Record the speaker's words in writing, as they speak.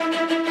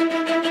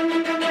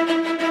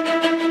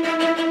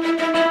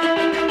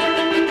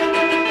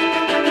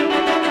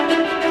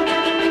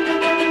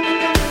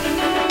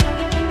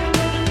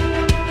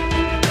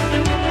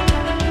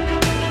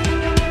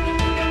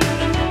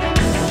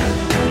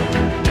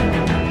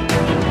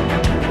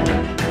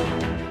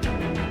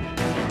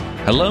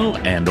Hello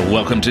and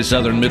welcome to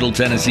Southern Middle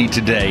Tennessee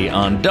Today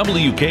on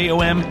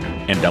WKOM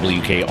and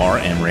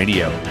WKRM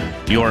Radio.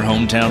 Your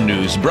hometown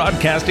news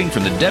broadcasting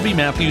from the Debbie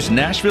Matthews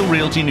Nashville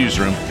Realty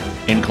Newsroom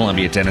in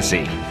Columbia,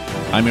 Tennessee.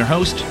 I'm your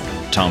host,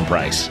 Tom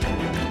Price.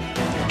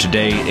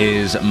 Today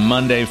is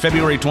Monday,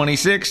 February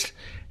 26th,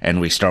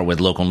 and we start with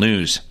local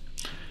news.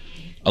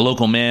 A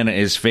local man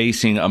is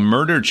facing a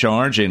murder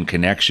charge in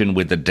connection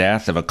with the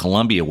death of a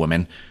Columbia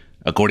woman.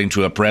 According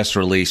to a press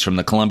release from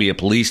the Columbia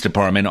Police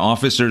Department,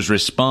 officers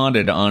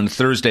responded on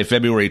Thursday,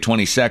 February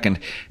 22nd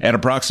at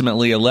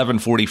approximately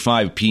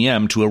 11:45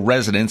 p.m. to a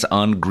residence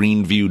on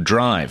Greenview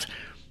Drive.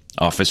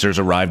 Officers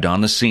arrived on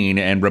the scene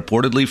and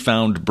reportedly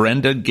found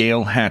Brenda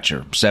Gale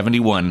Hatcher,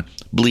 71,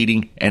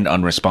 bleeding and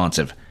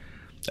unresponsive.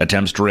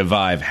 Attempts to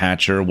revive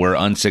Hatcher were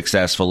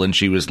unsuccessful, and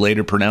she was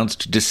later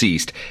pronounced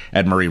deceased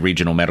at Murray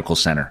Regional Medical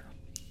Center.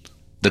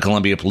 The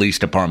Columbia Police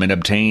Department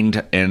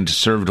obtained and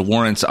served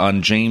warrants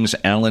on James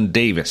Allen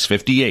Davis,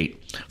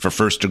 58, for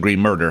first-degree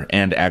murder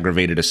and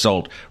aggravated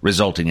assault,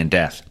 resulting in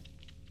death.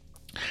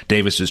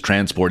 Davis was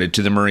transported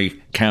to the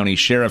Murray County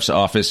Sheriff's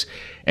Office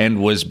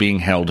and was being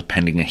held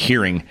pending a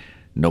hearing.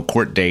 No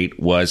court date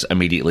was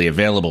immediately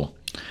available.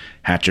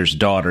 Hatcher's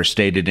daughter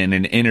stated in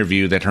an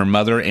interview that her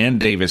mother and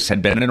Davis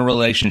had been in a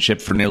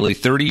relationship for nearly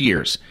 30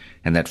 years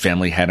and that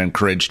family had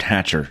encouraged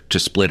Hatcher to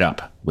split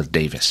up with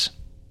Davis.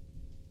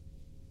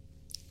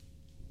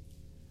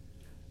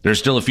 There's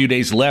still a few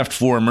days left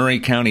for Murray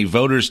County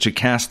voters to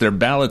cast their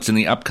ballots in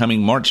the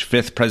upcoming March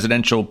 5th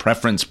presidential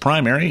preference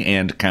primary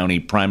and county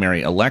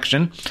primary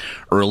election.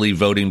 Early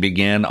voting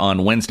began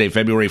on Wednesday,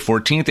 February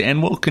 14th,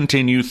 and will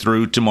continue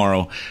through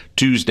tomorrow,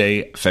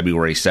 Tuesday,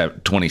 February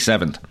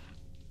 27th.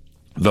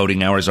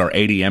 Voting hours are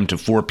 8 a.m. to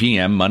 4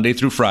 p.m. Monday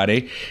through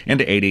Friday and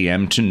 8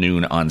 a.m. to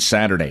noon on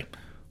Saturday.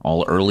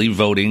 All early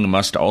voting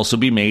must also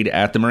be made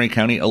at the Murray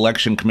County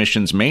Election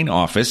Commission's main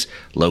office,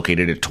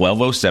 located at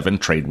 1207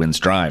 Tradewinds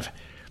Drive.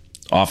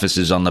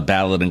 Offices on the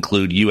ballot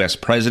include U.S.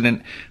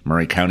 President,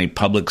 Murray County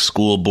Public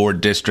School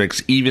Board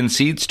Districts, even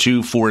seats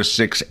 2, 4,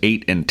 6,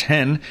 8, and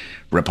 10,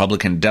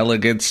 Republican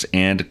delegates,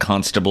 and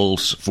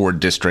constables for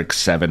Districts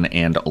 7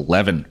 and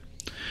 11.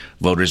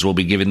 Voters will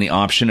be given the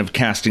option of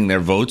casting their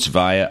votes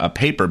via a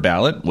paper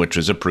ballot, which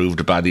was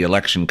approved by the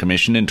Election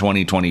Commission in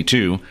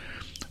 2022.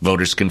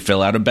 Voters can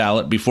fill out a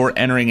ballot before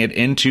entering it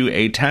into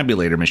a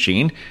tabulator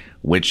machine,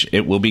 where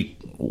it will be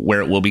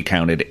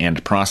counted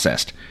and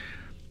processed.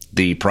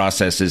 The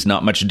process is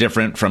not much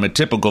different from a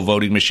typical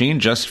voting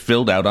machine, just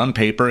filled out on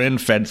paper and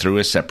fed through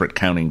a separate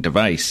counting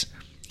device.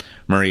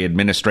 Murray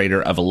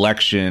Administrator of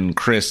Election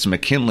Chris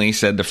McKinley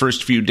said the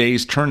first few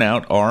days'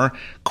 turnout are,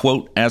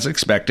 quote, as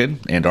expected,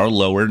 and are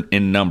lower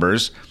in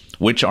numbers,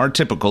 which are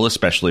typical,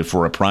 especially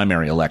for a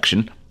primary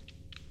election.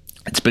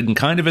 It's been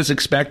kind of as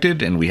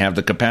expected, and we have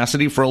the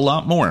capacity for a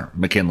lot more,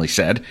 McKinley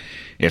said.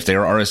 If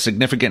there are a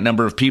significant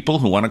number of people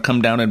who want to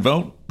come down and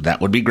vote,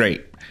 that would be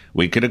great.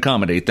 We could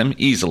accommodate them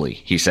easily,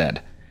 he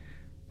said.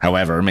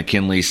 However,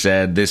 McKinley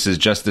said this is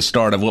just the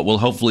start of what will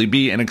hopefully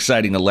be an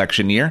exciting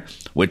election year,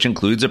 which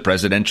includes a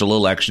presidential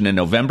election in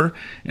November,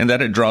 and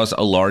that it draws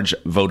a large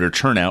voter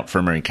turnout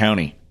for Murray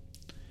County.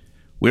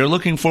 We are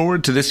looking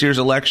forward to this year's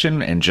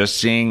election and just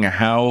seeing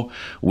how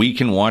we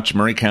can watch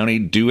Murray County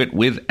do it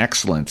with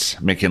excellence,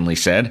 McKinley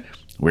said.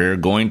 We're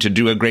going to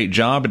do a great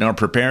job and are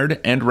prepared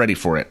and ready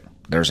for it.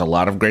 There's a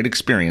lot of great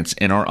experience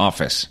in our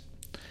office.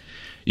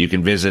 You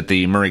can visit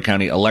the Murray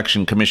County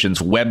Election Commission's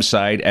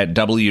website at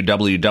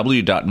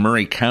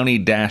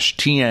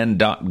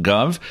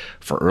www.murraycounty-tn.gov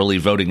for early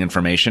voting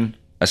information,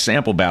 a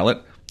sample ballot,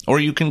 or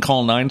you can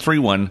call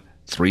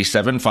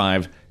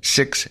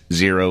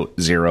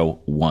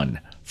 931-375-6001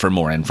 for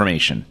more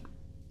information.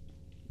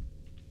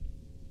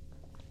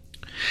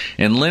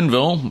 In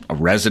Linville,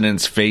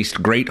 residents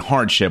faced great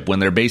hardship when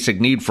their basic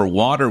need for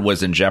water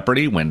was in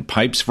jeopardy when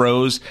pipes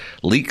froze,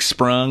 leaks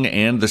sprung,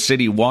 and the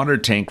city water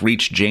tank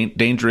reached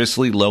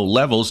dangerously low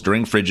levels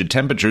during frigid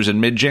temperatures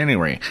in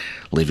mid-January,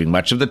 leaving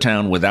much of the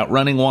town without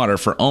running water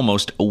for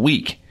almost a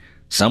week.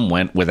 Some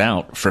went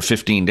without for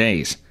 15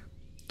 days.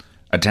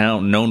 A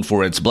town known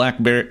for its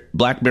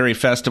Blackberry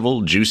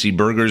Festival, juicy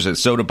burgers at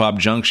Soda Pop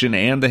Junction,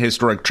 and the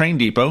historic train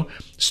depot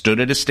stood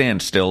at a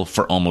standstill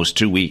for almost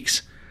 2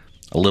 weeks.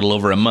 A little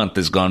over a month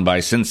has gone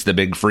by since the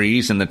big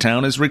freeze, and the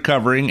town is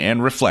recovering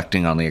and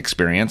reflecting on the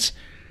experience.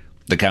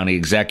 The county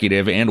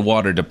executive and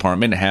water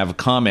department have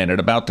commented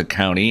about the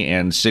county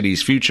and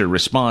city's future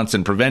response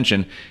and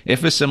prevention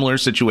if a similar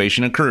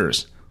situation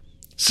occurs.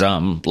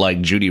 Some,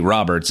 like Judy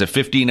Roberts, a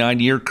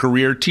 59-year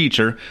career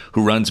teacher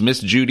who runs Miss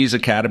Judy's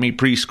Academy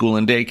Preschool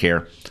and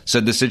Daycare,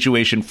 said the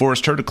situation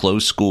forced her to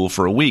close school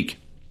for a week.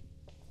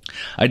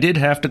 I did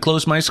have to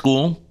close my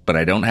school, but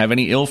I don't have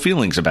any ill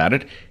feelings about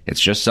it. It's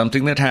just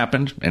something that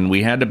happened, and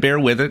we had to bear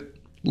with it,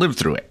 live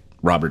through it,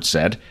 Roberts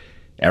said.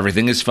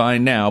 Everything is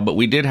fine now, but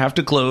we did have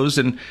to close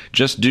and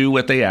just do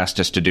what they asked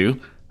us to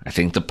do. I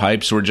think the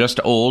pipes were just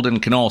old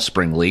and can all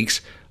spring leaks.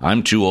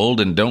 I'm too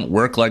old and don't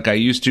work like I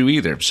used to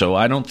either, so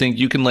I don't think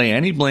you can lay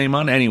any blame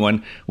on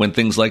anyone when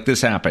things like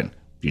this happen.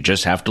 You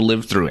just have to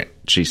live through it,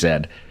 she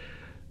said.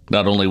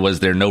 Not only was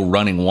there no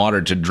running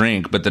water to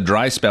drink, but the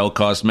dry spell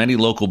caused many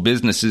local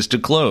businesses to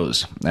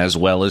close, as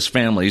well as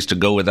families to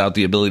go without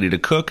the ability to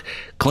cook,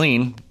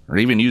 clean, or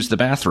even use the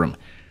bathroom.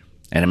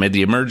 And amid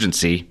the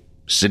emergency,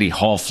 City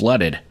Hall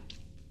flooded.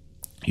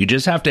 You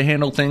just have to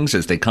handle things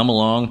as they come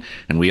along,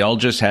 and we all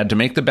just had to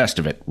make the best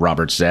of it,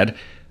 Roberts said.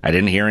 I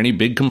didn't hear any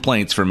big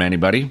complaints from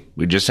anybody.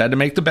 We just had to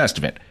make the best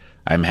of it.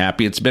 I'm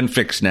happy it's been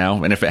fixed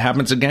now, and if it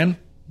happens again,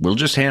 we'll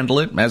just handle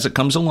it as it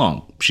comes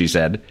along, she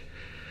said.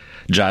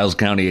 Giles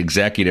County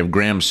Executive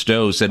Graham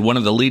Stowe said one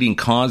of the leading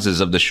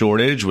causes of the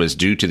shortage was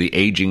due to the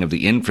aging of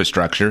the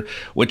infrastructure,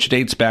 which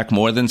dates back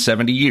more than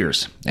 70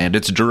 years, and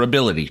its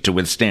durability to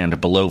withstand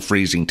below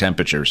freezing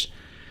temperatures.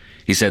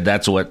 He said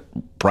that's what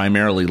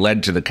primarily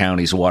led to the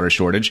county's water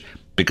shortage,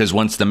 because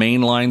once the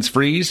main lines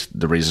freeze,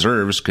 the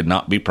reserves could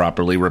not be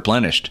properly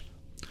replenished.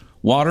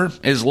 Water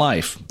is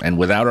life, and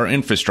without our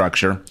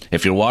infrastructure,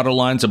 if your water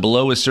lines are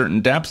below a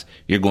certain depth,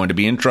 you're going to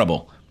be in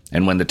trouble.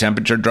 And when the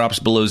temperature drops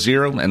below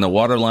zero and the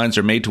water lines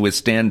are made to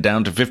withstand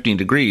down to 15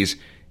 degrees,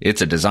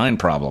 it's a design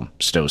problem,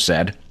 Stowe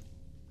said.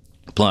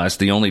 Plus,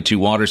 the only two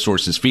water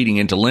sources feeding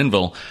into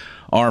Linville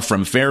are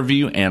from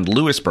Fairview and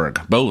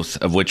Lewisburg, both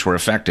of which were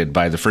affected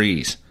by the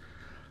freeze.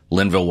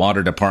 Linville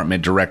Water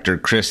Department Director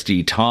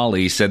Christy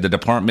Tolley said the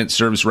department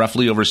serves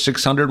roughly over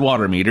 600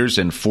 water meters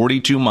and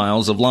 42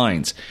 miles of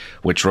lines,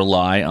 which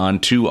rely on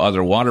two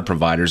other water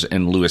providers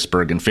in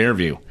Lewisburg and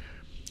Fairview.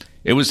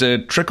 It was a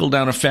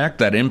trickle-down effect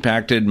that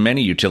impacted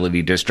many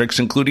utility districts,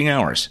 including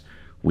ours.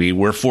 We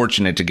were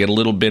fortunate to get a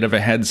little bit of a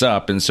heads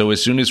up, and so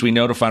as soon as we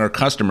notified our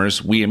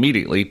customers, we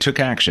immediately took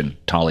action,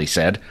 Tolley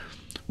said.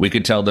 We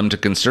could tell them to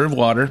conserve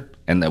water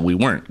and that we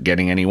weren't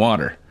getting any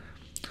water.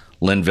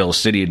 Linville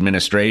City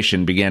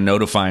Administration began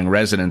notifying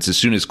residents as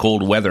soon as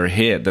cold weather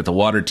hit that the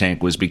water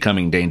tank was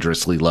becoming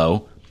dangerously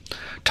low.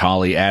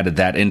 Tolley added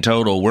that in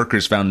total,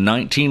 workers found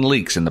 19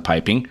 leaks in the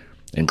piping,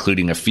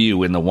 including a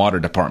few in the water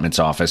department's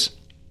office.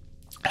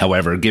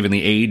 However, given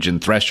the age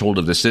and threshold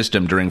of the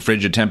system during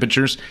frigid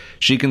temperatures,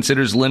 she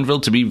considers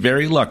Linville to be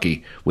very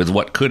lucky with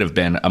what could have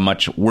been a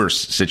much worse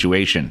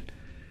situation.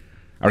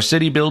 Our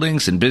city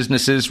buildings and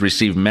businesses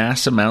received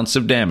mass amounts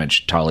of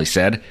damage, Tolley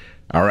said.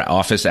 Our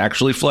office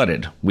actually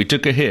flooded. We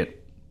took a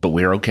hit, but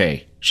we're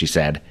okay, she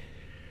said.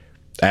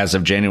 As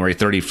of January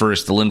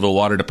 31st, the Linville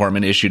Water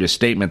Department issued a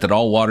statement that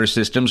all water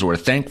systems were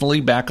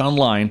thankfully back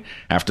online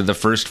after the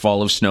first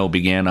fall of snow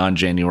began on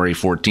January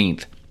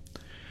 14th.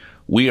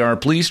 We are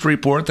pleased to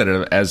report that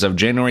as of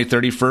January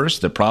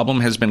 31st, the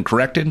problem has been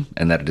corrected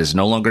and that it is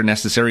no longer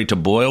necessary to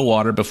boil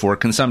water before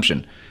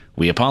consumption.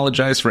 We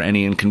apologize for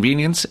any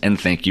inconvenience and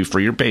thank you for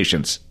your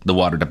patience, the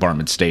Water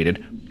Department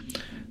stated.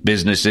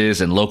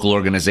 Businesses and local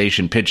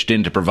organizations pitched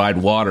in to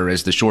provide water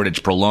as the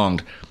shortage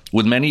prolonged,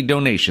 with many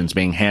donations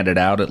being handed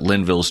out at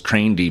Linville's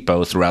train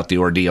depot throughout the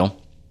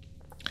ordeal.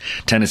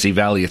 Tennessee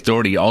Valley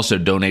Authority also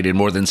donated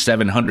more than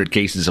 700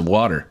 cases of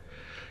water.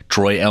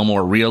 Troy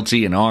Elmore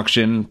Realty and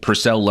Auction,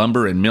 Purcell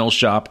Lumber and Mill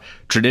Shop,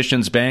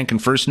 Traditions Bank,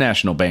 and First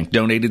National Bank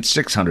donated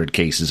 600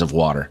 cases of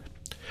water.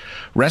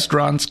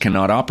 Restaurants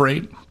cannot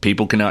operate,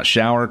 people cannot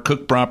shower,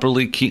 cook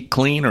properly,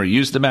 clean, or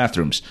use the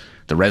bathrooms.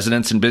 The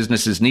residents and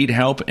businesses need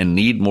help and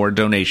need more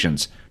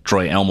donations,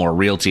 Troy Elmore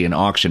Realty and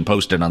Auction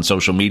posted on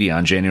social media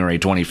on January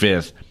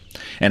 25th.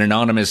 An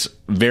anonymous,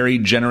 very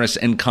generous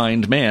and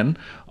kind man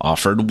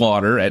offered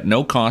water at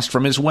no cost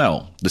from his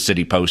well, the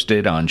city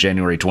posted on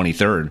January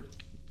 23rd.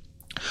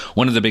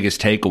 One of the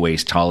biggest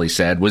takeaways, Tolley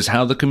said, was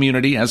how the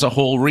community as a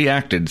whole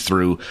reacted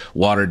through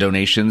water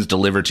donations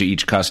delivered to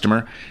each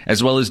customer,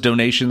 as well as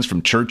donations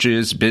from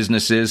churches,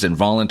 businesses, and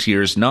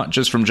volunteers not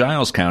just from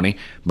Giles County,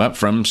 but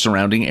from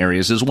surrounding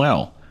areas as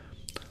well.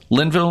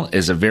 Linville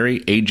is a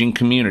very aging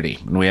community,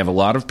 and we have a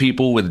lot of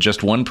people with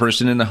just one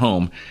person in the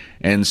home,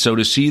 and so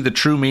to see the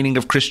true meaning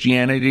of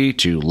Christianity,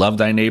 to love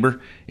thy neighbor,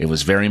 it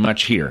was very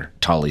much here,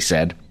 Tolley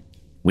said.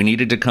 We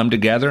needed to come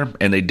together,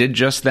 and they did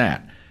just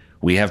that.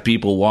 We have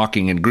people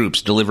walking in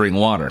groups delivering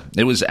water.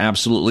 It was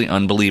absolutely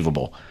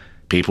unbelievable.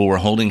 People were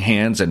holding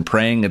hands and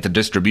praying at the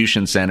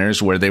distribution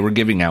centers where they were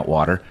giving out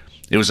water.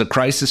 It was a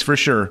crisis for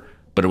sure,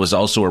 but it was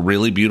also a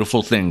really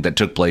beautiful thing that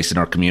took place in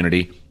our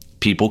community.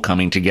 People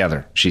coming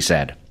together, she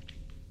said.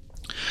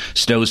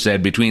 Stowe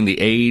said between the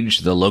age,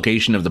 the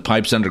location of the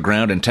pipes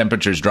underground, and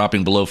temperatures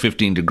dropping below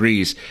 15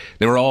 degrees,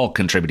 they were all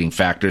contributing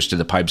factors to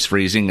the pipes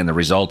freezing and the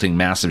resulting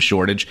massive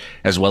shortage,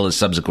 as well as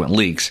subsequent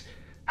leaks.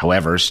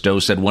 However, Stowe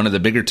said one of the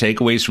bigger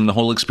takeaways from the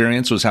whole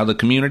experience was how the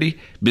community,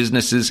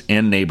 businesses,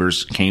 and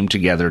neighbors came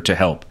together to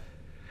help.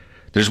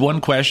 There's no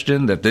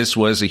question that this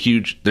was a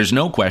huge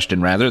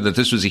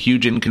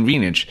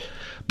inconvenience,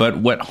 but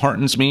what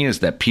heartens me is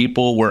that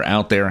people were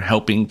out there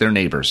helping their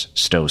neighbors,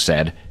 Stowe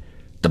said.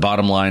 The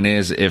bottom line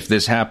is, if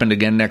this happened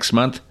again next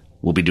month,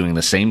 we'll be doing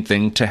the same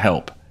thing to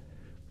help.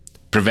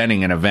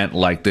 Preventing an event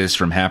like this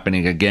from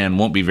happening again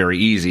won't be very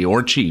easy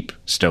or cheap,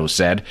 Stowe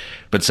said,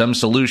 but some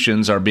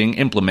solutions are being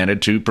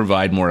implemented to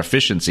provide more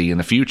efficiency in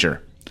the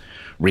future.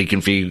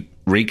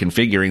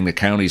 Reconfiguring the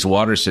county's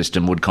water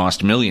system would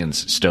cost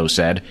millions, Stowe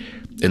said.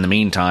 In the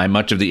meantime,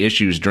 much of the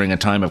issues during a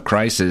time of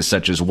crisis,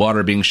 such as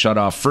water being shut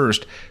off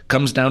first,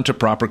 comes down to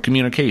proper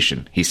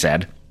communication, he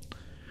said.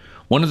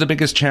 One of the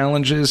biggest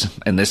challenges,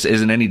 and this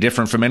isn't any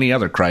different from any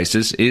other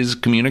crisis, is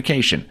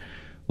communication.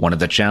 One of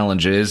the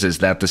challenges is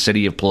that the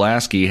city of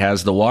Pulaski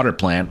has the water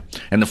plant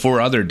and the 4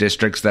 other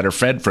districts that are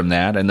fed from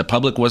that, and the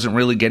public wasn't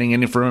really getting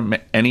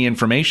any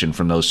information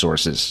from those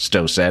sources,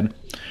 Stowe said.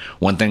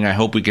 One thing I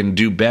hope we can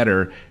do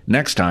better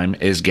next time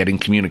is getting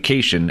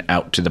communication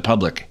out to the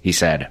public, he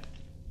said.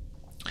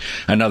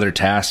 Another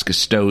task,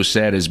 Stowe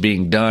said, is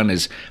being done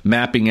is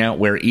mapping out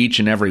where each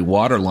and every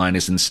water line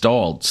is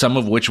installed, some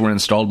of which were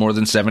installed more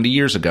than 70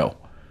 years ago.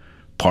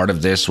 Part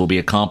of this will be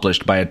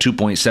accomplished by a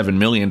 $2.7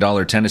 million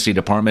Tennessee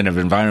Department of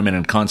Environment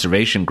and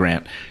Conservation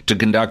grant to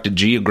conduct a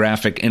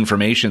Geographic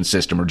Information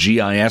System, or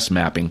GIS,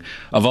 mapping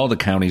of all the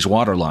county's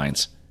water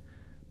lines.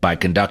 By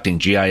conducting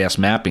GIS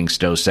mapping,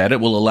 Stowe said, it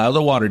will allow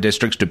the water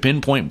districts to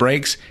pinpoint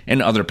breaks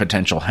and other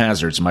potential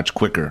hazards much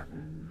quicker.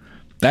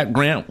 That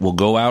grant will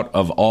go out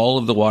of all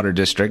of the water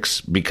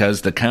districts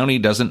because the county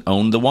doesn't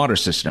own the water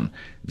system.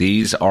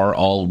 These are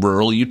all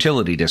rural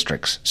utility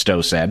districts,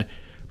 Stowe said.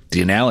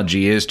 The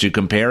analogy is to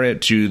compare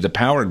it to the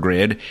power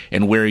grid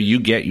and where you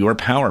get your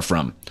power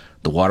from.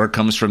 The water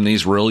comes from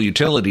these rural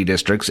utility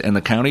districts, and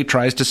the county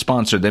tries to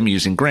sponsor them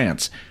using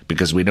grants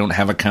because we don't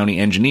have a county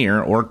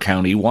engineer or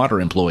county water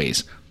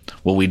employees.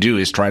 What we do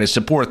is try to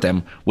support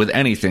them with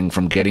anything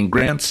from getting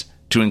grants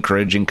to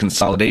encouraging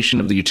consolidation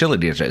of the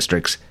utility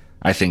districts.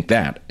 I think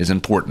that is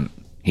important,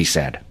 he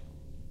said.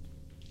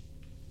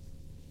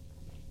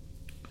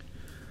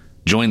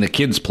 Join the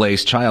Kids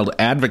Place Child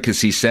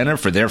Advocacy Center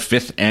for their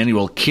 5th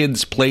annual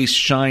Kids Place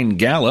Shine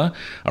Gala,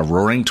 a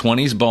roaring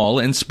 20s ball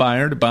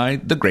inspired by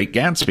The Great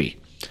Gatsby.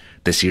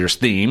 This year's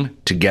theme,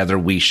 Together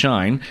We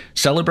Shine,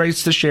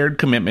 celebrates the shared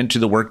commitment to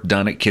the work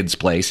done at Kids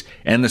Place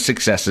and the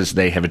successes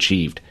they have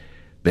achieved.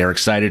 They are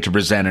excited to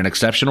present an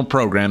exceptional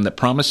program that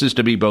promises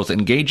to be both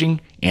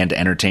engaging and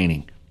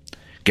entertaining.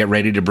 Get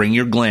ready to bring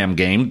your glam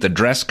game. The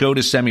dress code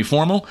is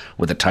semi-formal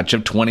with a touch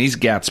of 20s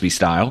Gatsby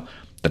style.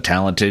 The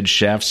talented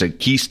chefs at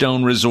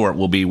Keystone Resort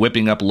will be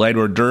whipping up light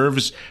hors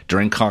d'oeuvres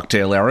during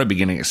cocktail hour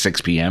beginning at 6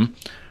 p.m.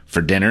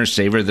 For dinner,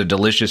 savor the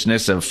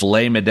deliciousness of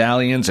filet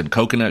medallions and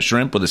coconut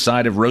shrimp with a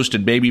side of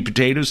roasted baby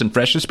potatoes and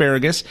fresh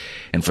asparagus.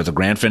 And for the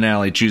grand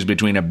finale, choose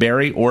between a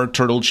berry or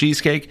turtle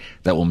cheesecake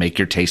that will make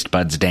your taste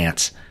buds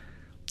dance.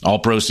 All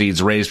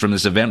proceeds raised from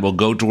this event will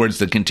go towards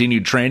the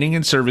continued training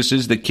and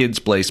services that Kids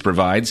Place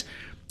provides.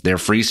 Their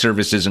free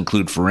services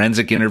include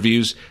forensic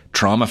interviews,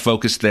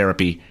 trauma-focused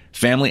therapy,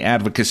 family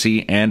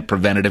advocacy, and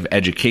preventative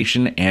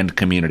education and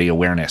community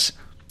awareness.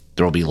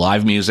 There will be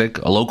live music,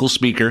 a local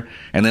speaker,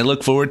 and they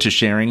look forward to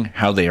sharing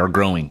how they are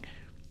growing.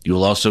 You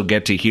will also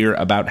get to hear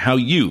about how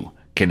you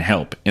can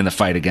help in the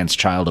fight against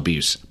child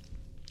abuse.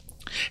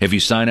 If you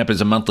sign up as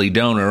a monthly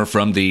donor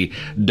from the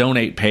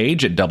donate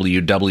page at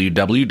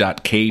www.kpcac.org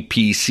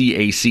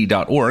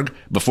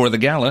before the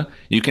gala,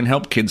 you can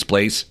help Kids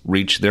Place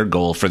reach their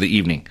goal for the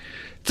evening.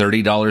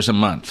 $30 a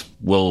month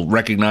will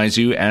recognize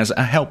you as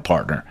a help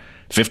partner.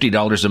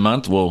 $50 a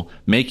month will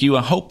make you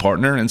a hope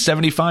partner, and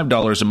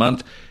 $75 a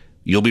month,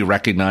 you'll be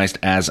recognized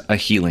as a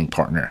healing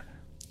partner.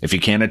 If you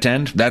can't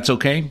attend, that's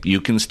okay.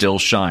 You can still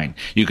shine.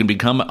 You can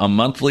become a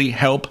monthly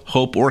help,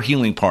 hope, or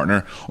healing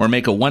partner, or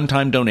make a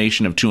one-time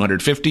donation of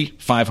 $250,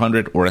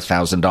 $500, or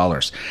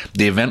 $1,000.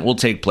 The event will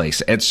take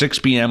place at 6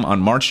 p.m. on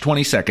March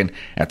 22nd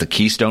at the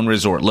Keystone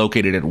Resort,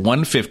 located at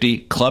 150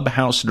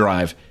 Clubhouse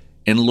Drive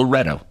in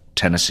Loretto,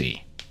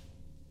 Tennessee.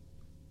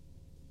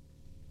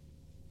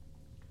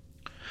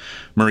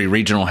 Maury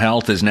Regional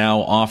Health is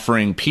now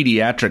offering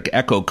pediatric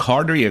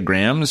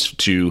echocardiograms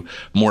to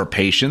more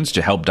patients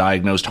to help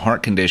diagnose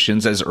heart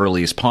conditions as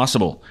early as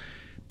possible.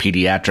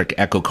 Pediatric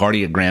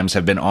echocardiograms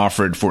have been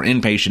offered for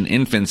inpatient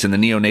infants in the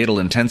neonatal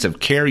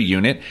intensive care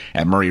unit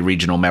at Maury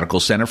Regional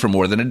Medical Center for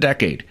more than a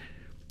decade.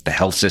 The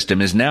health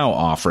system is now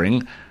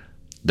offering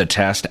the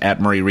test at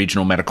Maury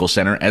Regional Medical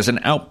Center as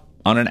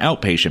on an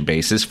outpatient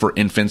basis for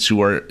infants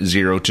who are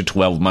 0 to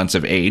 12 months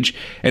of age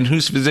and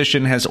whose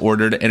physician has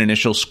ordered an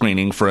initial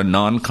screening for a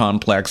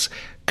non-complex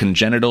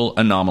congenital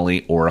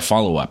anomaly or a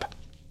follow-up.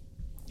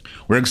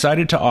 We're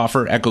excited to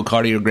offer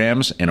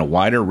echocardiograms in a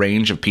wider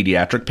range of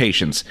pediatric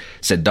patients,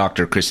 said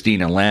Dr.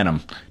 Christina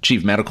Lanham,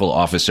 Chief Medical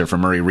Officer for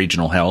Maury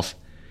Regional Health.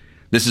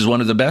 This is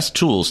one of the best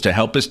tools to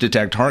help us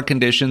detect heart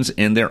conditions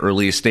in their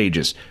earliest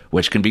stages,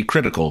 which can be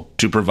critical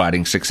to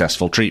providing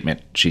successful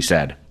treatment, she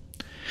said.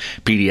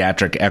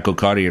 Pediatric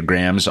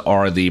echocardiograms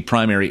are the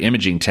primary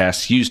imaging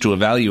tests used to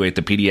evaluate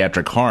the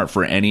pediatric heart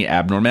for any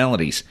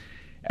abnormalities.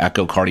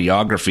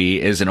 Echocardiography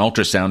is an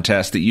ultrasound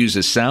test that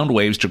uses sound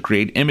waves to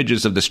create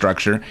images of the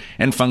structure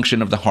and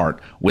function of the heart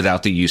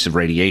without the use of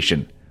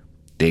radiation.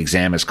 The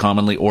exam is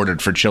commonly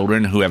ordered for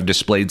children who have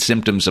displayed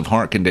symptoms of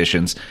heart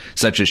conditions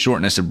such as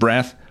shortness of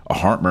breath, a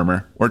heart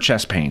murmur, or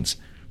chest pains.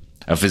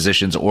 A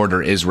physician's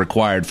order is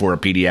required for a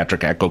pediatric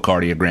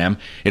echocardiogram.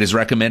 It is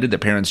recommended that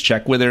parents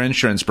check with their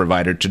insurance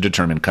provider to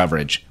determine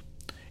coverage.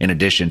 In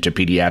addition to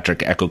pediatric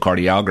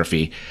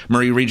echocardiography,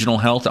 Murray Regional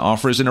Health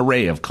offers an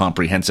array of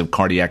comprehensive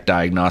cardiac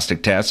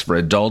diagnostic tests for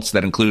adults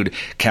that include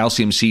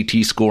calcium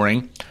CT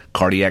scoring,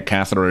 cardiac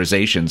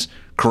catheterizations,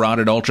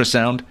 carotid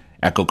ultrasound,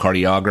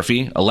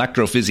 echocardiography,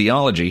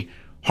 electrophysiology,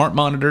 heart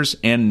monitors,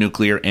 and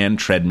nuclear and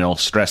treadmill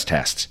stress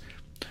tests.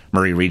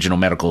 Murray Regional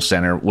Medical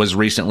Center was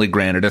recently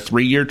granted a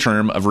 3-year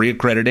term of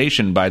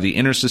reaccreditation by the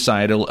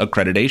Intersocietal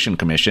Accreditation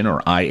Commission,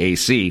 or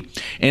IAC,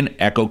 in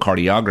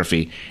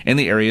echocardiography in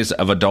the areas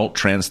of adult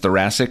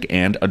transthoracic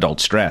and adult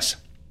stress.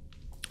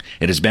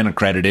 It has been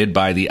accredited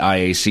by the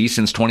IAC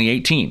since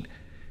 2018.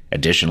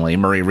 Additionally,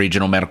 Murray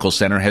Regional Medical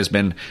Center has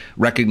been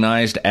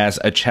recognized as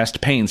a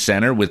chest pain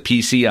center with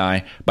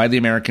PCI by the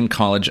American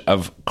College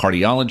of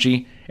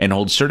Cardiology and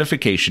holds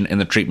certification in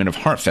the treatment of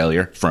heart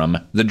failure from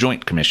the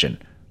Joint Commission.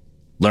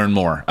 Learn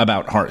more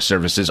about heart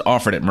services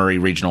offered at Murray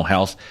Regional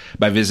Health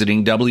by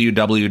visiting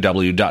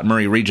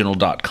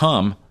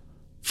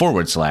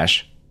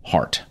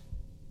www.murrayregional.com/heart.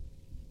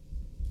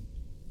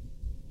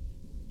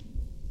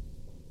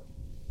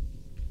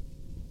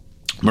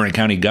 Murray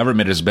County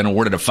government has been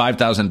awarded a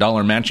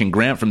 $5,000 matching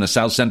grant from the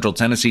South Central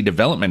Tennessee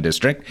Development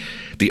District.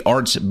 The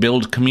Arts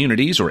Build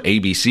Communities, or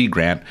ABC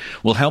grant,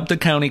 will help the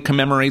county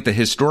commemorate the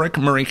historic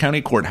Murray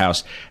County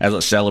Courthouse as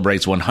it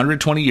celebrates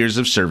 120 years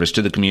of service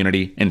to the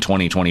community in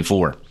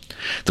 2024.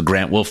 The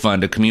grant will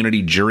fund a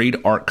community juried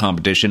art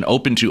competition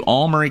open to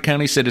all Murray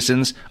County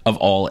citizens of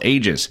all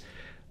ages.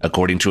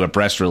 According to a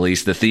press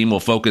release, the theme will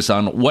focus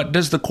on what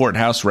does the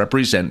courthouse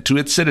represent to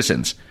its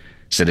citizens.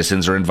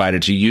 Citizens are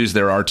invited to use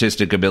their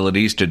artistic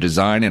abilities to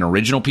design an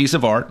original piece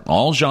of art,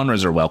 all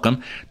genres are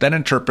welcome, that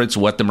interprets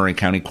what the Murray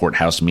County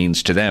Courthouse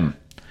means to them.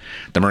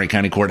 The Murray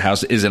County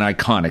Courthouse is an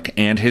iconic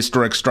and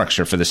historic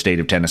structure for the state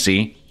of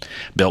Tennessee.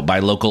 Built by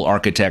local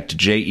architect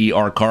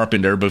J.E.R.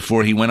 Carpenter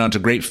before he went on to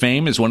great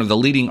fame as one of the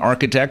leading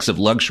architects of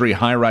luxury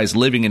high-rise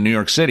living in New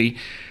York City,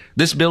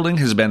 this building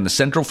has been the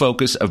central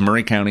focus of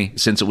Murray County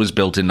since it was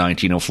built in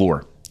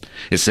 1904.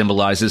 It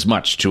symbolizes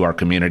much to our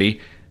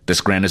community. This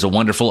grant is a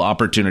wonderful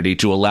opportunity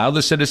to allow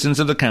the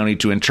citizens of the county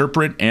to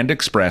interpret and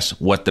express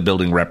what the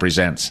building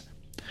represents.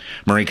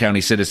 Murray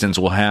County citizens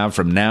will have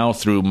from now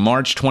through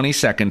March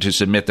 22nd to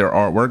submit their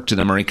artwork to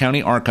the Murray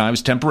County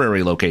Archives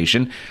temporary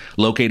location,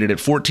 located at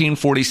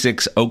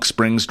 1446 Oak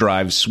Springs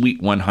Drive,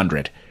 Suite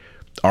 100.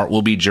 Art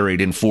will be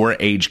juried in 4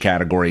 age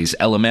categories: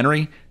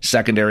 elementary,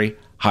 secondary,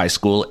 high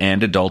school,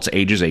 and adults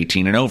ages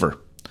 18 and over.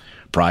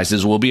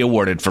 Prizes will be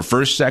awarded for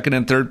first, second,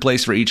 and third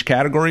place for each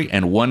category,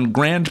 and one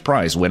grand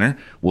prize winner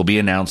will be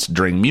announced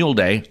during Mule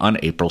Day on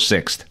April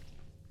 6th.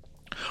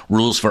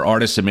 Rules for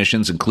artist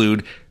submissions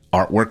include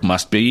artwork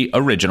must be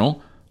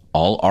original.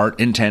 All art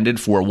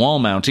intended for wall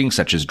mounting,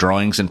 such as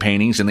drawings and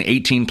paintings in the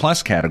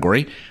 18-plus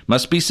category,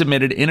 must be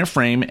submitted in a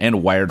frame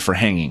and wired for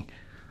hanging.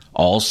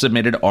 All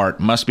submitted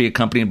art must be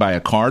accompanied by a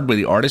card with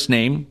the artist's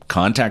name,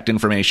 contact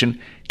information,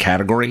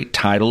 category,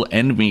 title,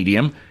 and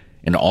medium,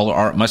 and all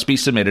art must be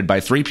submitted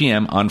by 3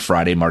 p.m. on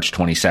Friday, March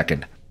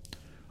 22nd.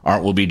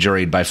 Art will be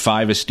juried by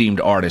 5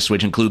 esteemed artists,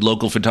 which include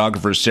local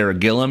photographers Sarah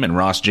Gillum and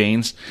Ross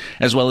Janes,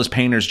 as well as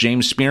painters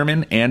James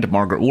Spearman and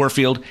Margaret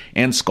Warfield,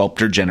 and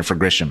sculptor Jennifer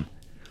Grisham.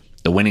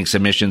 The winning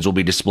submissions will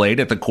be displayed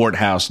at the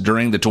courthouse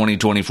during the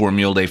 2024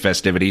 Mule Day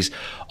festivities.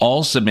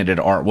 All submitted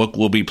artwork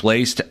will be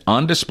placed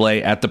on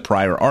display at the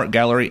Pryor Art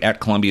Gallery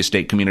at Columbia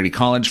State Community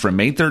College from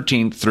May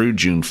 13th through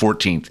June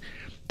 14th.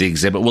 The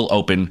exhibit will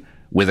open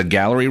with a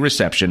gallery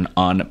reception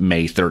on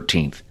May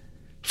 13th.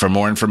 For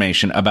more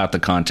information about the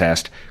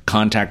contest,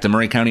 contact the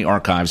Murray County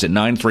Archives at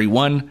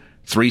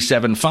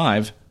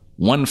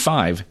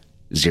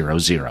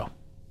 931-375-1500.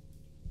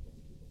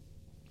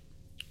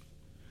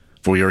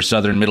 For your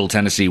southern Middle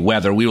Tennessee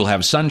weather, we will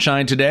have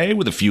sunshine today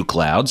with a few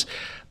clouds.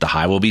 The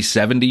high will be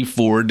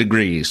 74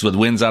 degrees with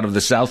winds out of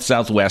the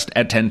south-southwest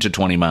at 10 to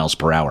 20 miles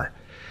per hour.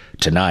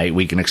 Tonight,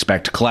 we can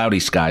expect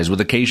cloudy skies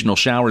with occasional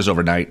showers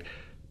overnight.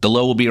 The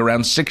low will be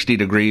around 60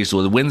 degrees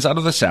with winds out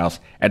of the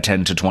south at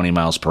 10 to 20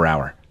 miles per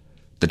hour.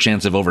 The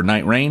chance of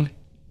overnight rain,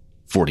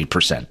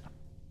 40%.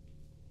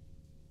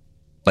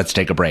 Let's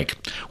take a break.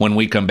 When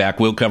we come back,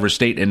 we'll cover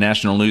state and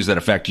national news that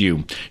affect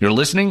you. You're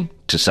listening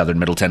to Southern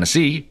Middle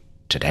Tennessee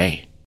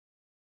Today.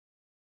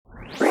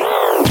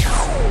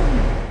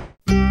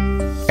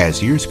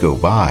 As years go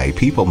by,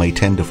 people may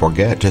tend to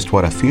forget just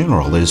what a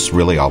funeral is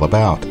really all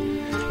about.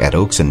 At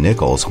Oaks and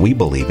Nichols, we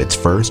believe it's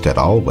first and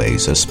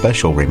always a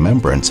special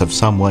remembrance of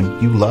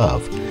someone you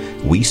love.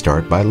 We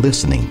start by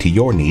listening to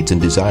your needs and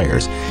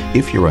desires.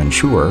 If you're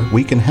unsure,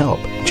 we can help,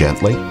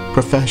 gently,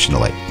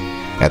 professionally.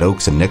 At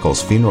Oaks and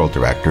Nichols Funeral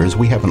Directors,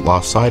 we haven't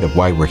lost sight of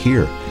why we're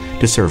here,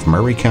 to serve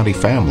Murray County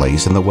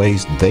families in the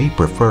ways they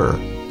prefer,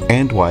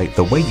 and why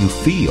the way you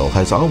feel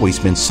has always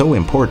been so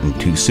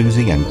important to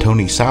Susie and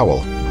Tony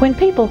Sowell. When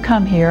people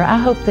come here, I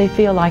hope they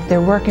feel like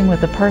they're working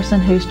with a person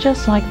who's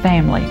just like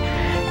family.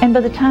 And by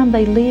the time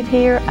they leave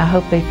here, I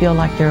hope they feel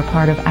like they're a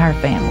part of our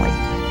family.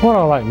 What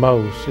I like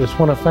most is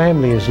when a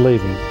family is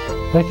leaving,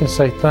 they can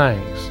say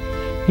thanks.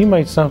 You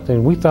made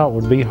something we thought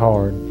would be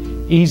hard,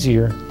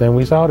 easier than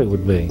we thought it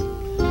would be.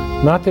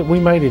 Not that we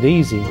made it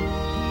easy,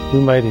 we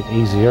made it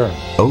easier.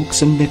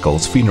 Oaks and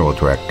Nichols Funeral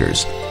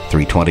Directors,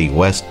 320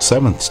 West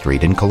 7th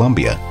Street in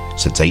Columbia.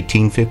 Since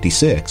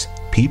 1856,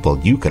 people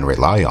you can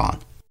rely on.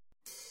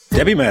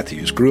 Debbie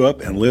Matthews grew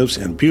up and lives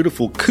in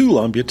beautiful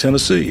Columbia,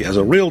 Tennessee. As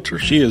a realtor,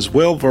 she is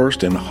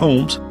well-versed in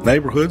homes,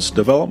 neighborhoods,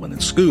 development,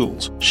 and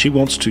schools. She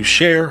wants to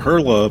share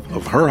her love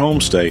of her home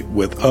state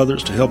with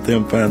others to help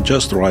them find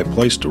just the right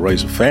place to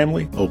raise a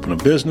family, open a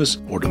business,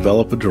 or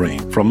develop a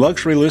dream. From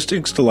luxury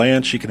listings to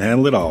land, she can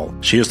handle it all.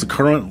 She is the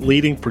current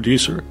leading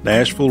producer,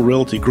 Nashville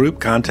Realty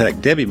Group.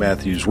 Contact Debbie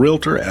Matthews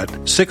Realtor at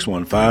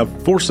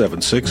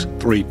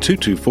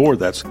 615-476-3224.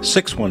 That's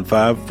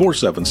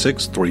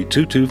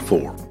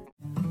 615-476-3224.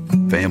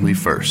 Family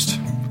first.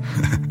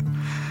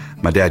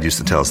 My dad used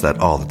to tell us that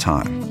all the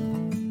time.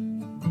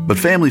 But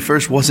family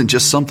first wasn't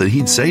just something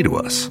he'd say to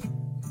us.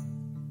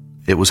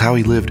 It was how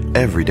he lived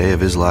every day of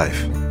his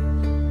life.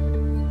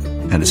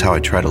 And it's how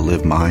I try to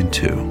live mine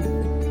too.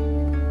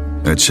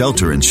 At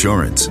Shelter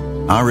Insurance,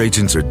 our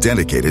agents are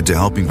dedicated to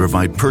helping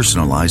provide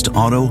personalized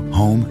auto,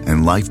 home,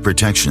 and life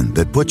protection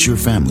that puts your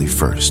family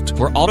first.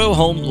 For auto,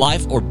 home,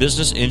 life, or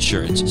business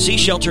insurance, see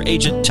Shelter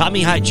Agent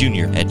Tommy Hyde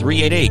Jr. at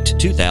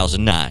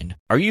 388-2009.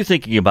 Are you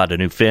thinking about a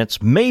new fence?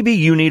 Maybe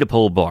you need a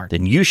pole barn.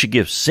 Then you should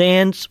give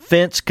Sands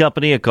Fence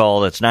Company a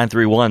call. That's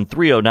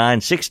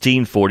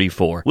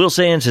 931-309-1644. Will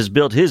Sands has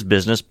built his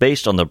business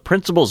based on the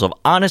principles of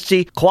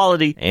honesty,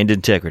 quality, and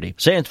integrity.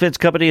 Sands Fence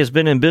Company has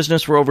been in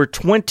business for over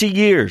 20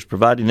 years,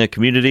 providing the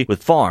community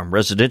with farm,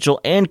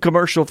 residential, and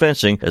commercial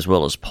fencing, as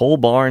well as pole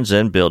barns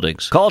and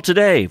buildings. Call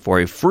today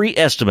for a free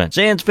estimate.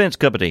 Sands Fence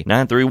Company,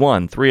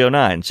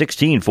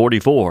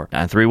 931-309-1644.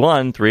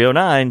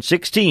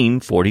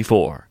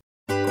 931-309-1644.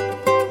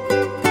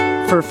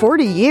 For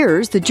 40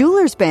 years, the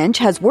Jewelers Bench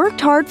has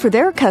worked hard for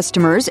their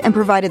customers and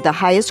provided the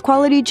highest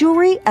quality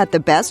jewelry at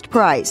the best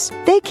price.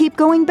 They keep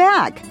going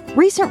back.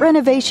 Recent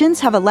renovations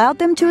have allowed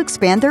them to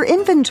expand their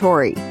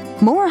inventory.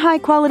 More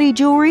high-quality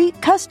jewelry,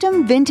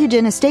 custom vintage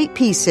and estate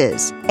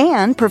pieces,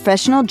 and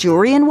professional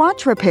jewelry and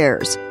watch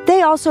repairs.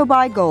 They also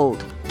buy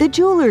gold. The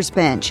Jewelers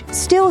Bench,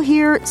 still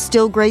here,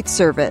 still great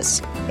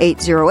service.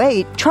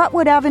 808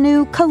 Trotwood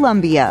Avenue,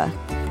 Columbia.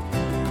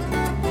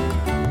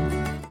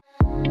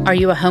 Are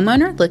you a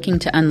homeowner looking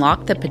to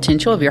unlock the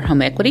potential of your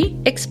home equity?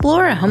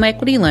 Explore a home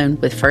equity loan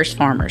with First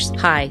Farmers.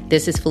 Hi,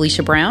 this is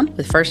Felicia Brown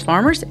with First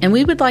Farmers, and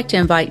we would like to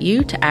invite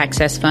you to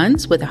access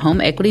funds with a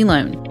home equity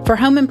loan. For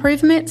home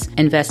improvements,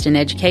 invest in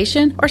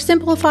education, or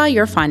simplify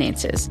your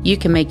finances, you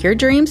can make your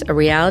dreams a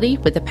reality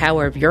with the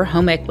power of your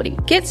home equity.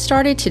 Get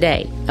started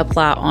today.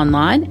 Apply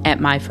online at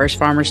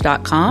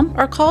myfirstfarmers.com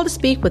or call to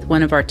speak with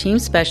one of our team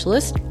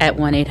specialists at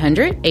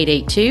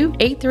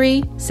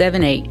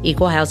 1-800-882-8378,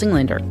 Equal Housing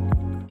Lender.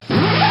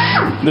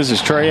 This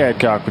is Trey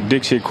Adcock with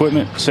Dixie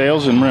Equipment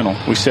Sales and Rental.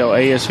 We sell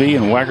ASV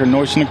and Wacker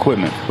Neuson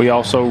equipment. We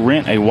also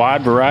rent a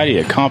wide variety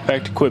of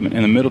compact equipment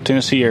in the Middle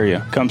Tennessee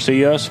area. Come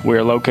see us. We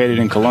are located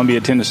in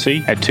Columbia,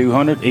 Tennessee at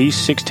 200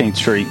 East 16th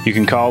Street. You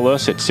can call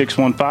us at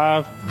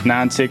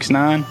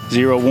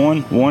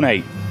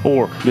 615-969-0118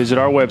 or visit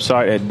our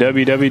website at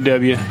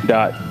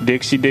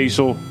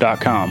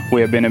www.dixiediesel.com.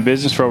 We have been in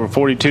business for over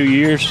 42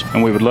 years,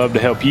 and we would love to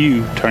help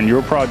you turn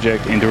your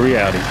project into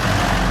reality.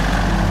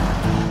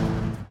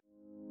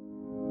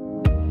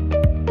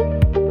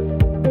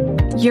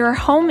 Your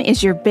home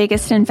is your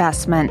biggest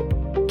investment.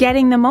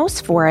 Getting the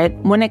most for it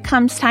when it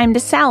comes time to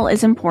sell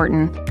is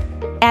important.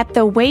 At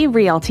The Way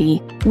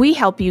Realty, we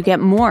help you get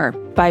more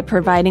by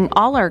providing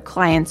all our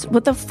clients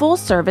with a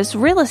full-service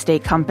real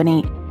estate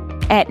company.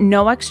 At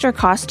no extra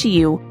cost to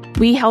you,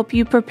 we help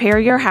you prepare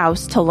your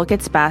house to look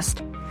its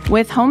best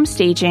with home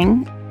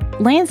staging,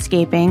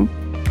 landscaping,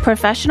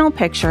 professional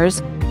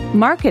pictures,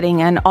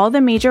 marketing on all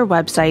the major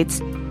websites,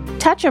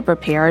 touch-up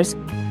repairs,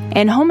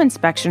 and home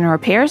inspection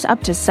repairs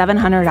up to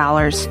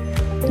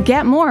 $700.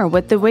 Get more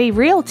with The Way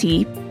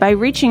Realty by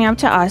reaching out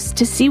to us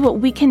to see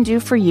what we can do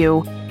for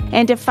you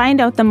and to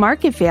find out the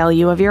market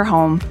value of your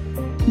home.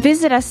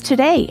 Visit us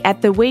today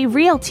at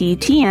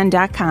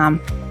thewayrealtytn.com.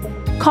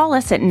 Call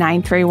us at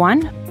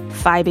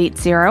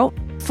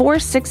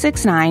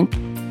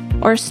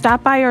 931-580-4669 or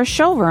stop by our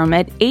showroom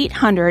at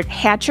 800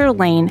 Hatcher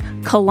Lane,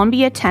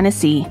 Columbia,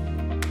 Tennessee.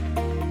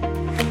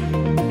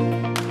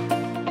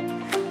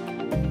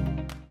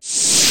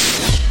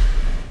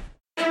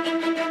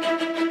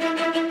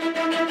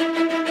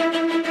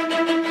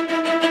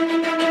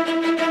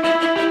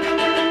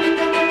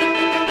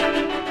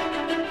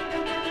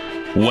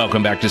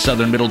 Welcome back to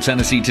Southern Middle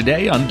Tennessee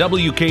Today on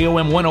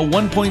WKOM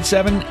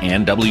 101.7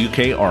 and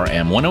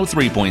WKRM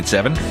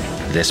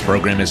 103.7. This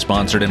program is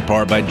sponsored in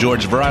part by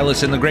George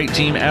Varilis and the great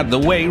team at The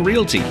Way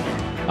Realty.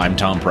 I'm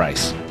Tom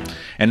Price.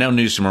 And now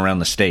news from around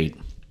the state.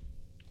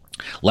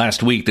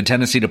 Last week, the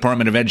Tennessee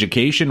Department of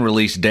Education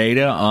released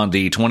data on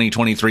the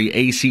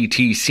 2023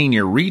 ACT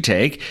Senior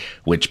Retake,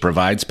 which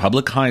provides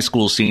public high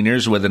school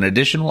seniors with an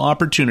additional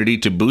opportunity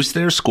to boost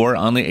their score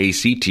on the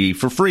ACT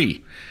for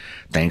free.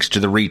 Thanks to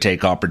the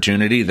retake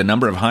opportunity, the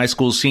number of high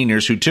school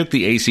seniors who took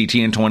the ACT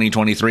in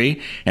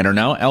 2023 and are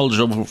now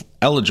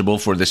eligible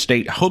for the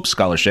State Hope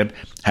Scholarship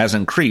has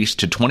increased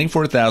to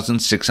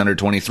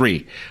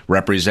 24,623,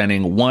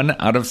 representing 1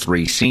 out of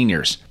 3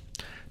 seniors.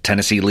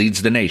 Tennessee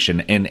leads the nation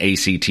in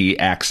ACT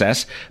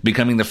access,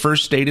 becoming the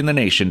first state in the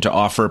nation to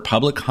offer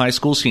public high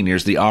school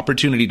seniors the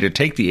opportunity to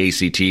take the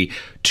ACT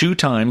 2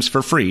 times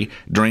for free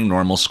during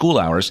normal school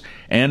hours,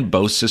 and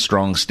boasts a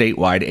strong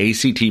statewide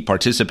ACT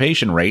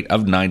participation rate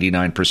of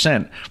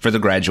 99% for the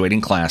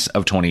graduating class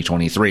of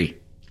 2023.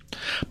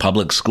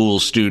 Public school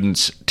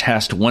students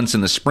test once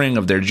in the spring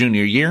of their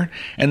junior year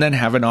and then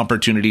have an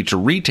opportunity to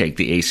retake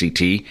the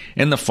ACT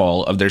in the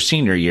fall of their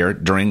senior year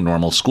during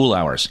normal school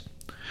hours.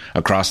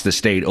 Across the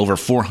state, over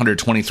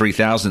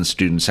 423,000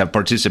 students have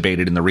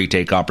participated in the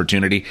retake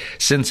opportunity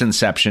since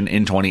inception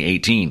in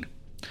 2018.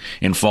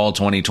 In fall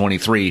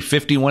 2023,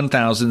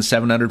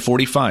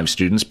 51,745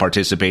 students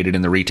participated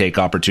in the retake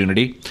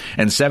opportunity,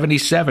 and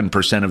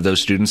 77% of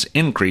those students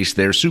increased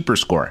their super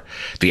score,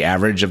 the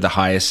average of the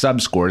highest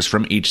subscores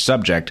from each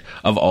subject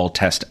of all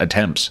test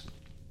attempts.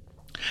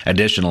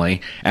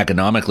 Additionally,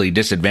 economically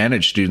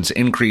disadvantaged students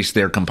increased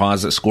their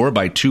composite score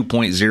by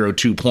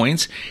 2.02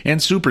 points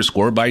and super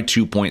score by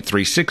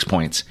 2.36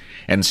 points,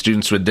 and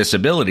students with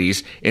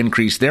disabilities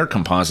increased their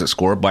composite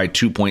score by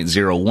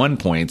 2.01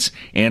 points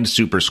and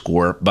super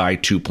score by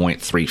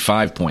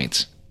 2.35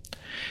 points.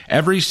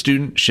 Every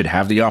student should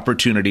have the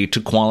opportunity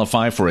to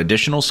qualify for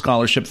additional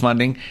scholarship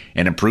funding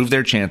and improve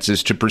their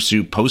chances to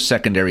pursue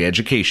post-secondary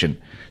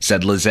education,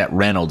 said Lizette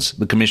Reynolds,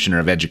 the Commissioner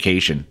of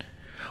Education.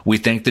 We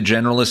thank the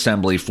General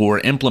Assembly for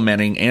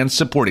implementing and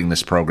supporting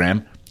this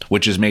program,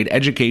 which has made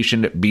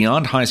education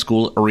beyond high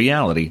school a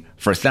reality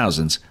for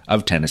thousands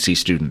of Tennessee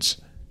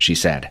students, she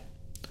said.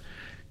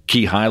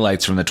 Key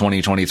highlights from the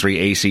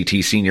 2023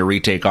 ACT Senior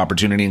Retake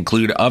opportunity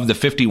include, of the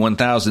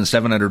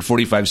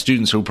 51,745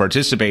 students who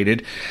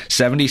participated,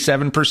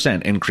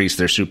 77% increased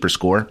their super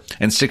score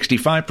and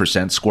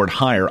 65% scored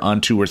higher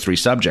on 2 or 3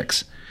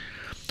 subjects.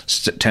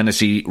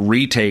 Tennessee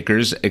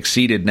retakers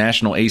exceeded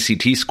national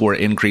ACT score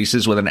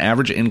increases with an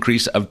average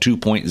increase of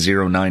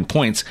 2.09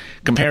 points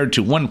compared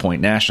to 1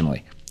 point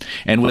nationally.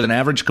 And with an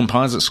average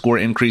composite score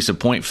increase of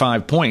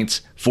 0.5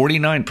 points,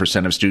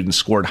 49% of students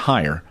scored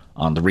higher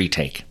on the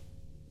retake.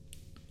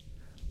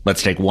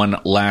 Let's take one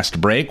last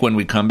break. When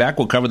we come back,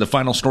 we'll cover the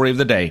final story of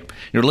the day.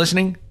 You're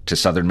listening to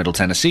Southern Middle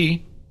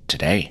Tennessee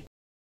Today.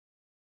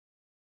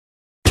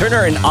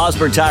 Turner and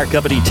Osborne Tire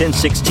Company,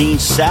 1016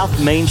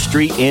 South Main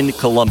Street in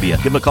Columbia.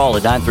 Give them a call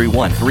at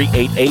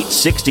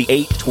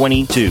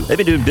 931-388-6822. They've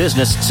been doing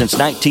business since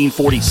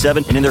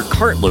 1947 and in their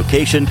current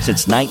location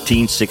since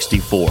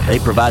 1964. They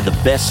provide the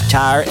best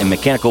tire and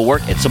mechanical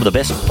work at some of the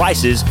best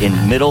prices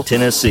in Middle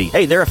Tennessee.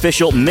 Hey, they're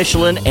official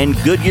Michelin and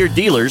Goodyear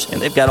dealers,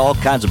 and they've got all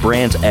kinds of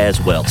brands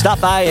as well. Stop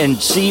by and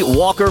see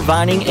Walker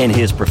Vining and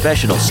his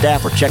professional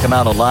staff, or check them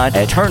out online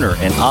at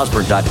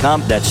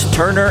turnerandosborne.com. That's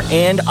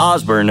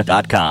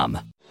turnerandosborne.com.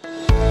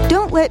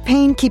 Don't let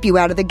pain keep you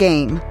out of the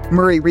game.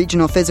 Murray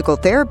Regional Physical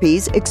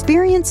Therapy's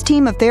experienced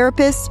team of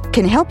therapists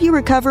can help you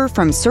recover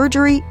from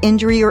surgery,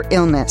 injury, or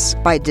illness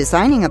by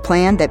designing a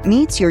plan that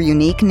meets your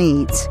unique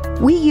needs.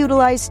 We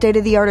utilize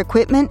state-of-the-art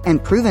equipment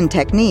and proven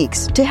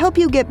techniques to help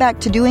you get back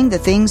to doing the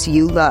things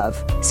you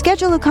love.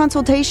 Schedule a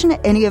consultation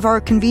at any of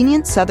our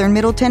convenient Southern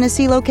Middle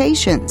Tennessee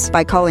locations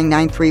by calling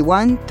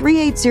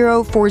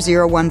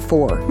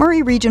 931-380-4014.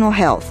 Murray Regional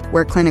Health,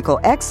 where clinical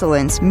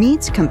excellence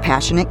meets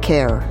compassionate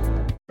care.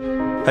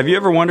 Have you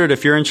ever wondered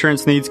if your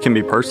insurance needs can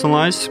be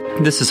personalized?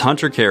 This is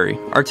Hunter Carey.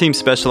 Our team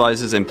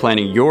specializes in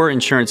planning your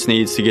insurance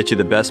needs to get you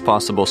the best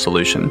possible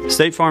solution.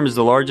 State Farm is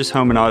the largest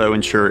home and auto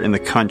insurer in the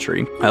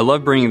country. I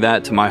love bringing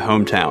that to my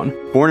hometown.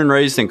 Born and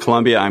raised in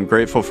Columbia, I'm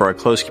grateful for our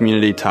close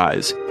community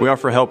ties. We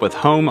offer help with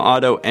home,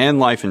 auto, and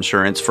life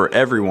insurance for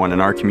everyone in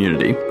our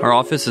community. Our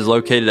office is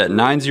located at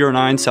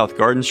 909 South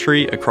Garden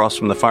Street, across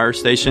from the fire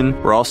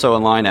station. We're also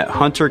online at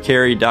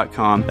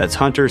huntercarey.com. That's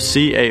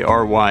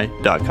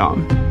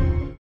huntercary.com.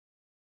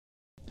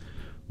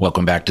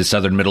 Welcome back to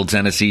Southern Middle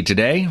Tennessee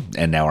Today,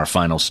 and now our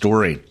final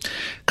story.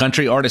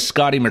 Country artist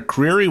Scotty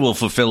McCreery will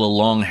fulfill a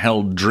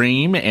long-held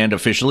dream and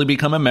officially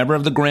become a member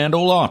of the Grand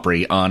Ole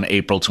Opry on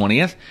April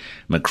 20th.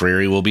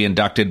 McCreery will be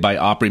inducted by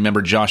Opry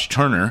member Josh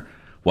Turner.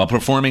 While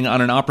performing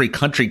on an Opry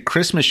Country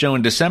Christmas show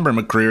in December,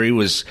 McCreery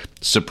was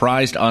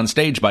surprised on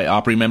stage by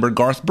Opry member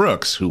Garth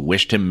Brooks, who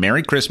wished him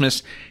Merry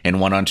Christmas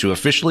and went on to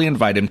officially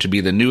invite him to be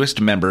the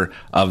newest member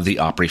of the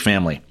Opry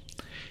family.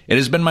 It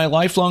has been my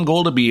lifelong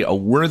goal to be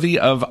worthy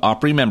of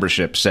Opry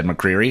membership, said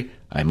McCreery.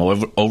 I'm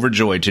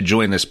overjoyed to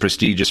join this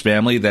prestigious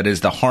family that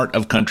is the heart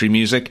of country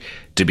music.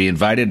 To be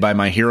invited by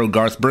my hero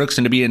Garth Brooks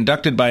and to be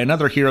inducted by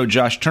another hero,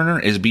 Josh Turner,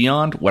 is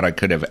beyond what I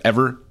could have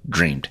ever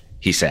dreamed,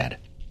 he said.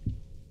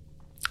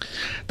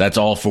 That's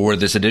all for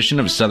this edition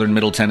of Southern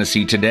Middle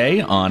Tennessee Today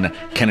on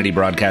Kennedy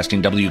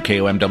Broadcasting,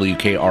 WKOM,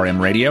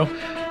 WKRM Radio.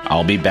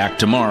 I'll be back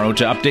tomorrow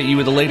to update you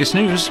with the latest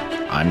news.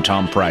 I'm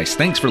Tom Price.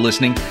 Thanks for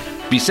listening.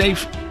 Be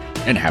safe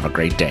and have a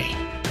great day.